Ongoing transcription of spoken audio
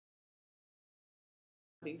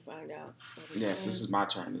do you find out? Yes, this is my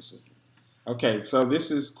turn. This is okay. So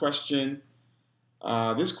this is question.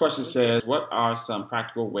 This question says, "What are some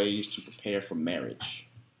practical ways to prepare for marriage?"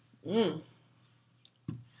 Mm,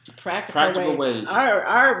 Practical ways.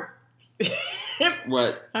 Our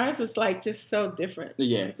What? ours was like just so different.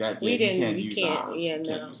 Yeah, that yeah. We didn't. You can't We use can't. ours. Yeah, You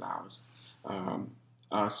can't no, use ours.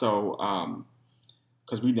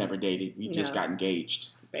 Because we never dated, we just no. got engaged.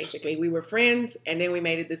 Basically, we were friends, and then we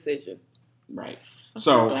made a decision. Right. I'm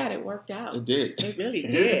So so glad it worked out. it did. It really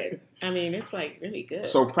did. I mean, it's like really good.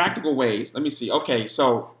 So practical ways. Let me see. Okay.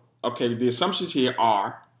 So okay, the assumptions here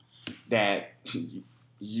are that you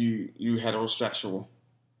heterosexual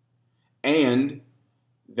and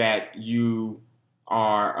that you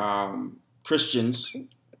are Christians.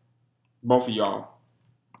 Both of y'all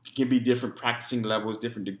can be different practicing levels,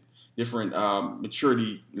 different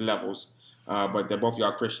maturity levels, but they're both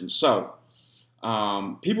y'all Christians. So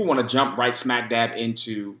people want to jump right smack dab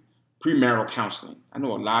into premarital counseling. I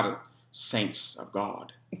know a lot of saints of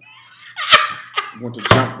God want to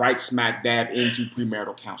jump right smack dab into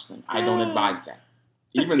premarital counseling. I don't advise that,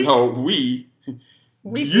 even though we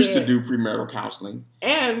used to do premarital counseling,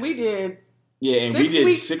 and we did. Yeah, and we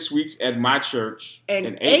did 6 weeks at my church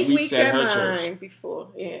and 8 weeks at her church before.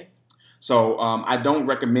 Yeah. So I don't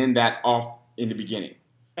recommend that off in the beginning.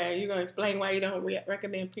 You're going to explain why you don't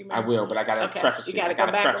recommend premarital? I will, but I got to preface it. You got to go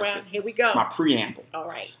back around. Here we go. It's my preamble. All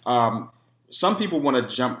right. Some people want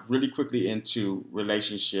to jump really quickly into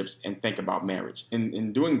relationships and think about marriage.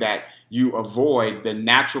 In doing that, you avoid the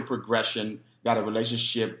natural progression that a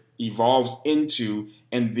relationship evolves into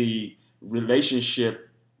and the relationship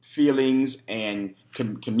feelings and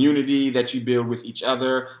community that you build with each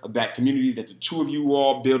other, that community that the two of you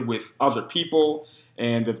all build with other people,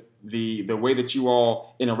 and the way that you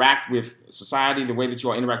all interact with society, the way that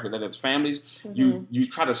you all interact with others' families. Mm-hmm. You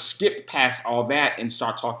try to skip past all that and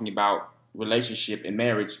start talking about relationship and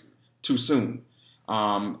marriage too soon.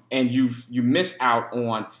 And you miss out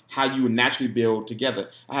on how you would naturally build together.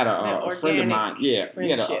 I had a friend of mine. Yeah,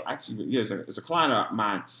 it's a client of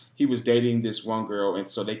mine. He was dating this one girl, and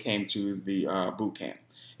so they came to the boot camp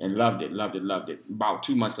and loved it. About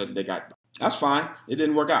 2 months later, that's fine. It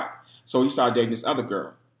didn't work out. So he started dating this other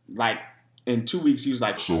girl. Like in 2 weeks, he was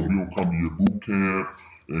like, "So we don't come to your boot camp,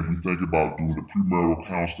 and we think about doing the premarital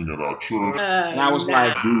counseling at our church." And I was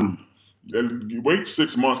like, "Dude, you wait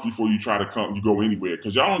 6 months before you try to go anywhere,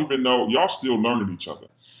 because y'all don't even know, y'all still learning each other."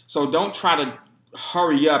 So don't try to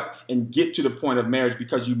hurry up and get to the point of marriage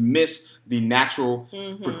because you miss the natural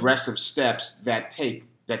progressive steps that take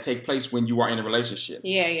place when you are in a relationship.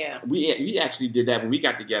 Yeah. We actually did that when we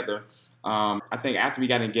got together. I think after we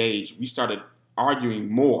got engaged, we started arguing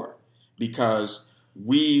more because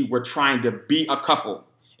we were trying to be a couple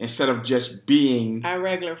instead of just being our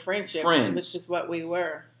regular friendship, which is what we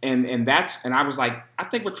were. And I was like, I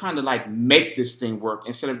think we're trying to like make this thing work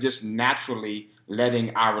instead of just naturally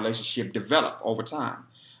letting our relationship develop over time.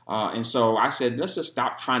 And so I said, let's just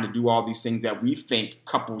stop trying to do all these things that we think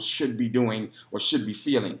couples should be doing or should be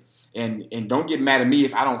feeling. And don't get mad at me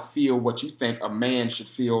if I don't feel what you think a man should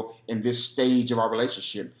feel in this stage of our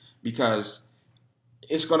relationship, because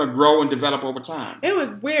it's going to grow and develop over time. It was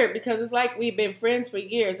weird because it's like we've been friends for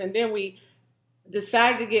years, and then we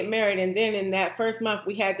decided to get married, and then in that first month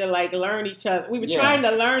we had to like learn each other. We were trying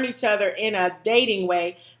to learn each other in a dating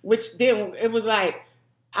way, which didn't. It was like,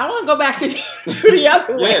 I want to go back to the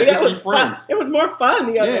other way. That was fun. It was more fun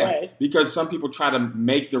the other way. Because some people try to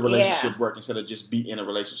make the relationship work instead of just be in a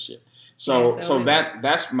relationship. So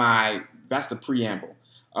that's the preamble.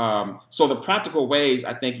 So the practical ways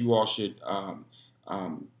I think you all should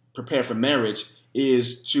prepare for marriage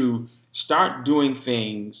is to start doing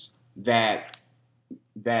things that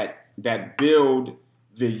build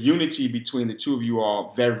the unity between the two of you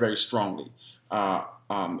all very, very strongly.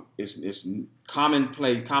 It's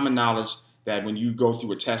common knowledge that when you go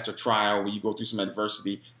through a test or trial, when you go through some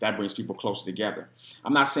adversity, that brings people closer together.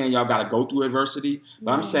 I'm not saying y'all got to go through adversity,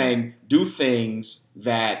 but I'm saying do things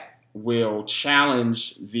that will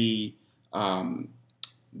challenge the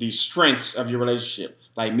strengths of your relationship.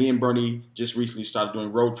 Like me and Bernie just recently started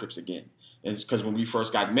doing road trips again. And it's because when we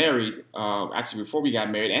first got married, actually before we got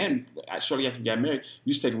married and shortly after we got married,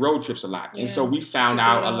 we used to take road trips a lot. Yeah. And so we found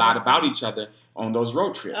out a lot about each other on those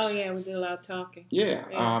road trips. Oh, yeah, we did a lot of talking. Yeah.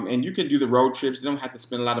 And you can do the road trips. You don't have to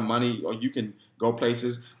spend a lot of money, or you can go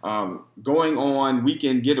places. Going on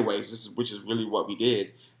weekend getaways, which is really what we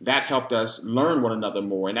did, that helped us learn one another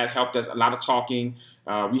more. And that helped us a lot of talking.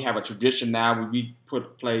 We have a tradition now where we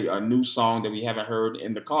play a new song that we haven't heard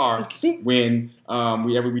in the car when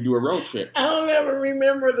we do a road trip. I don't ever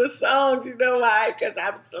remember the songs, you know why? Because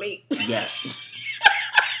I'm asleep. Yes.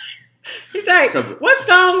 He's like, what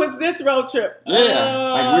song was this road trip? Yeah,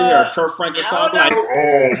 like we heard Kurt Franklin song. Like,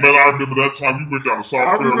 oh man, I remember that time you went down to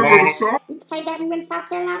South Carolina. You played that in South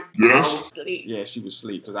Carolina? Yes. Yeah, she was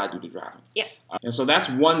asleep because I do the driving. Yeah. And so that's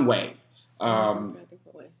one way.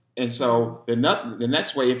 And so the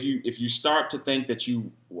next way, if you start to think that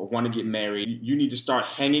you want to get married, you need to start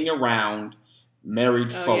hanging around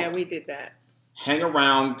married folk. Oh yeah, we did that. Hang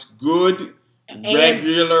around good,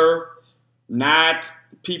 regular, not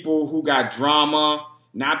people who got drama,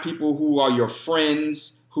 not people who are your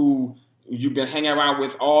friends who you've been hanging around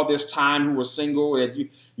with all this time who are single. That you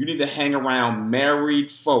need to hang around married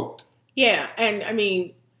folk. Yeah, and I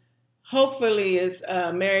mean, hopefully it's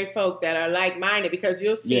married folk that are like-minded, because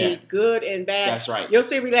you'll see good and bad. That's right. You'll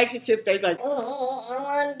see relationships that's like, oh, I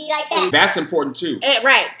want to be like that. That's important too.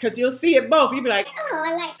 Right, because you'll see it both. You'll be like, oh,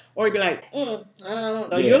 I like. or you'll be like, I don't know.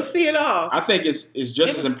 So you'll see it all. I think it's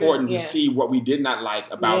just as important to see what we did not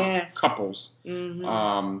like about couples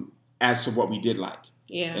as to what we did like.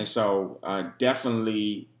 Yeah. And so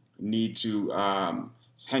definitely need to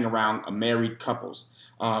hang around married couples.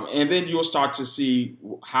 And then you'll start to see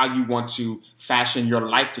how you want to fashion your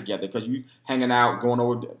life together, because you hanging out, going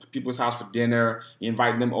over to people's house for dinner,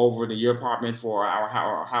 inviting them over to your apartment for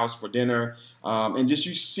our house for dinner, and just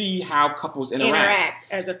you see how couples interact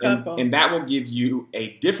as a couple. And that will give you a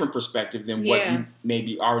different perspective than what you may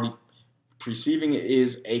be already perceiving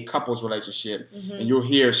is a couple's relationship. And you'll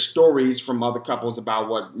hear stories from other couples about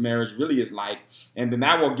what marriage really is like, and then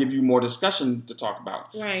that will give you more discussion to talk about.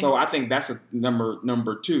 Right. So I think that's a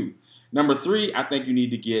number two. Number three, I think you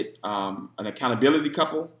need to get an accountability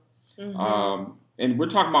couple, and we're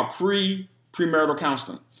talking about premarital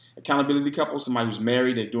counseling. Accountability couple, somebody who's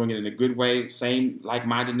married, they're doing it in a good way, same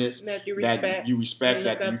like-mindedness that you respect, that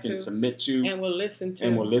you can submit to, and will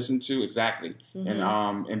listen to, exactly.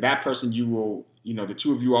 And that person, you will, the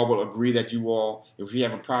two of you all will agree that you all, if we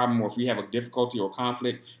have a problem or if we have a difficulty or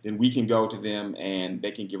conflict, then we can go to them and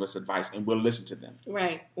they can give us advice and we'll listen to them.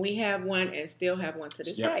 Right. We have one and still have one to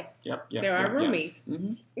this day. Yep. There are roomies.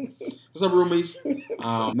 What's up,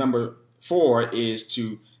 roomies? Number 4 is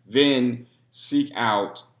to then seek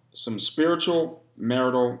out some spiritual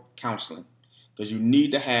marital counseling, because you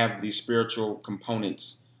need to have these spiritual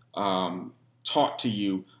components taught to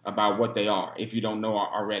you about what they are if you don't know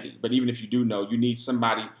already. But even if you do know, you need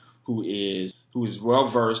somebody who is well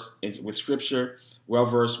versed with scripture, well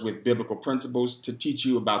versed with biblical principles to teach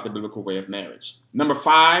you about the biblical way of marriage. Number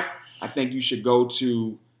 5, I think you should go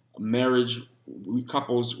to marriage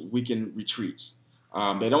couples weekend retreats.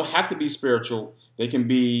 They don't have to be spiritual. They can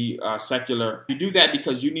be secular. You do that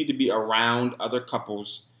because you need to be around other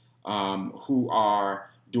couples who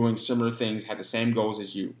are doing similar things, have the same goals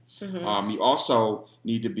as you. You also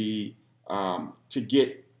need to be to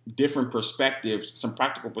get different perspectives, some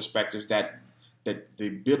practical perspectives that the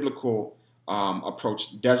biblical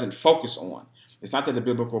approach doesn't focus on. It's not that the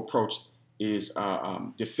biblical approach is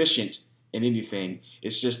deficient in anything.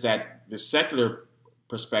 It's just that the secular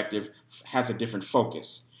perspective has a different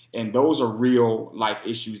focus. And those are real life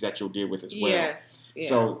issues that you'll deal with as well. Yes. Yeah.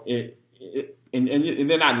 So and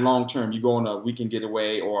they're not long term. You go on a weekend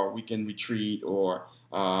getaway or a weekend retreat or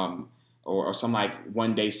some like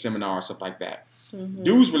one day seminar or something like that.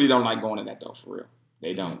 Dudes really don't like going to that though, for real.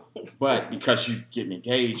 They don't. But because you get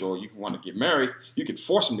engaged or you want to get married, you can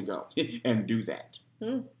force them to go and do that.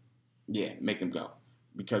 Yeah, make them go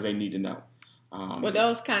because they need to know. Well,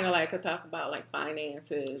 those kind of like talk about like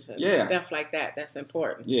finances and stuff like that. That's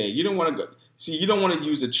important. Yeah, you don't want to go. See, you don't want to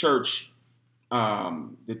use the church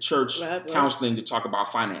counseling to talk about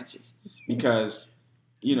finances because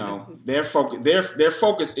their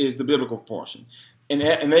focus is the biblical portion,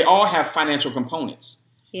 and they all have financial components.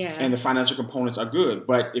 Yeah, and the financial components are good.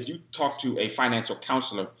 But if you talk to a financial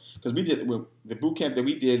counselor, because we did the boot camp that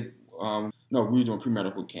we did. No, we were doing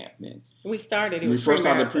premarital boot camp then. We started. When we first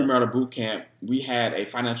started the premarital boot camp, we had a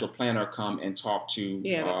financial planner come and talk to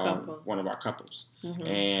one of our couples,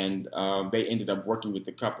 and they ended up working with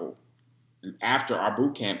the couple after our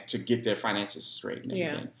boot camp to get their finances straight and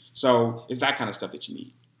everything. So it's that kind of stuff that you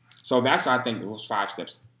need. So that's, I think, those 5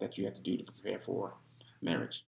 steps that you have to do to prepare for marriage.